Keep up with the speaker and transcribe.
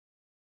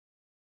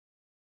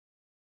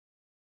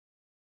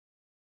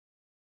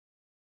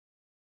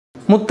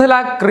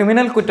മുത്തലാഖ്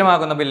criminal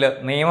കുറ്റമാകുന്ന bill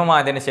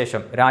നിയമമായതിനു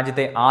ശേഷം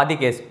രാജ്യത്തെ ആദ്യ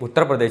കേസ്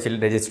ഉത്തർപ്രദേശിൽ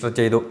രജിസ്റ്റർ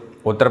ചെയ്തു.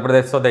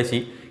 ഉത്തർപ്രദേശ് സ്വദേശി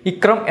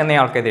ഇക്രം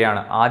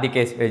എന്നയാൾക്കെതിരെയാണ് ആദ്യ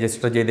കേസ്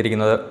രജിസ്റ്റർ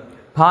ചെയ്തിരിക്കുന്നത്.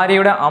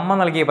 ഭാര്യയുടെ അമ്മ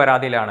നൽകിയ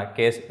പരാതിയിലാണ്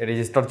കേസ്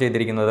രജിസ്റ്റർ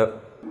ചെയ്തിരിക്കുന്നത്.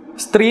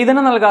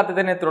 സ്ത്രീധനം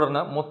നൽകാത്തതിനെ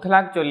തുടർന്ന്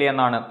മുത്തലാഖ്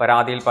ചൊല്ലിയെന്നാണ്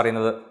പരാതിയിൽ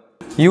പറയുന്നത്.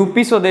 UP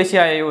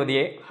സ്വദേശിയായ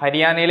യുവതിയെ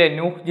ഹരിയാനയിലെ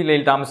നൂഹ്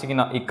ജില്ലയിൽ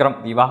താമസിക്കുന്ന ഇക്രം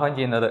വിവാഹം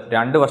ചെയ്യുന്നത്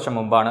 2 വർഷം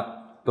മുമ്പാണ്.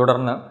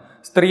 തുടർന്ന്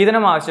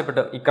സ്ത്രീധനം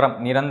ആവശ്യപ്പെട്ട് ഇക്രം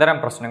നിരന്തരം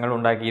പ്രശ്നങ്ങൾ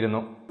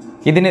ഉണ്ടാക്കിയിരുന്നു.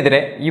 ഇതിനെതിരെ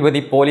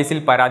യുവതി പോലീസിൽ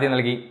പരാതി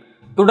നൽകി.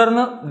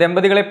 തുടർന്ന്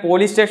ദമ്പതികളെ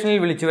പോലീസ് സ്റ്റേഷനിൽ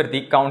വിളിച്ചു വരുത്തി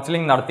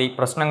കൗൺസിലിംഗ് നടത്തി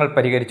പ്രശ്നങ്ങൾ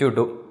പരിഹരിച്ചു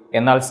വിട്ടു.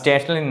 എന്നാൽ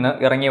സ്റ്റേഷനിൽ നിന്ന്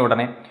ഇറങ്ങിയ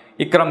ഉടനെ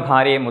ഇക്രം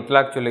ഭാര്യയെ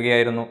മുത്തലാഖ്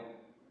ചൊല്ലുകയായിരുന്നു.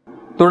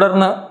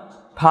 തുടർന്ന്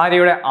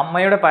ഭാര്യയുടെ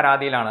അമ്മയുടെ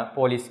പരാതിയിലാണ്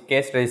പോലീസ്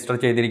കേസ് രജിസ്റ്റർ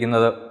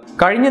ചെയ്തിരിക്കുന്നത്.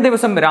 കഴിഞ്ഞ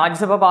ദിവസം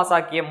രാജ്യസഭ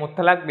പാസാക്കിയ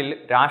മുത്തലാഖ് ബിൽ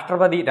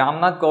രാഷ്ട്രപതി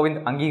രാംനാഥ്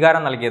കോവിന്ദ്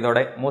അംഗീകാരം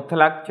നൽകിയതോടെ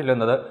മുത്തലാഖ്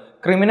ചൊല്ലുന്നത്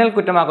ക്രിമിനൽ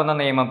കുറ്റമാക്കുന്ന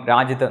നിയമം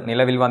രാജ്യത്ത്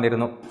നിലവിൽ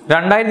വന്നിരുന്നു.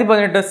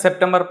 2018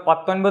 സെപ്റ്റംബർ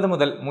 19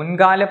 മുതൽ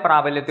മുൻകാല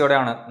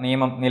പ്രാബല്യത്തോടെയാണ്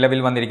നിയമം നിലവിൽ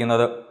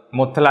വന്നിരിക്കുന്നത്.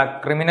 മുത്തലാഖ്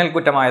ക്രിമിനൽ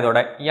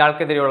കുറ്റമായതോടെ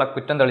ഇയാൾക്കെതിരെയുള്ള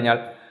കുറ്റം തെളിഞ്ഞാൽ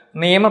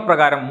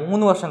നിയമപ്രകാരം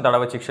 3 വർഷം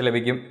തടവ് ശിക്ഷ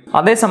ലഭിക്കും.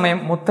 അതേസമയം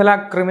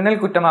മുത്തലാഖ് ക്രിമിനൽ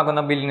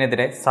കുറ്റമാകുന്ന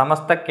ബില്ലിനെതിരെ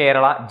സമസ്ത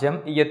കേരള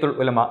ജംഇയ്യത്തുൽ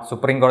ഉലമ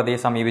സുപ്രീം കോടതിയെ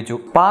സമീപിച്ചു.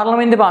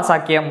 പാർലമെന്റ്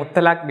പാസാക്കിയ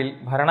മുത്തലാഖ് ബിൽ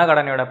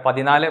ഭരണഘടനയുടെ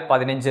 14,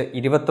 15,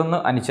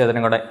 21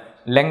 അനുച്ഛേദങ്ങളുടെ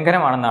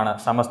ലംഘനമാണെന്നാണ്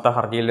സമസ്ത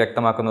ഹർജിയിൽ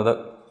വ്യക്തമാക്കുന്നത്.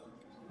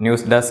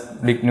 News desk,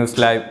 big news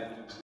live.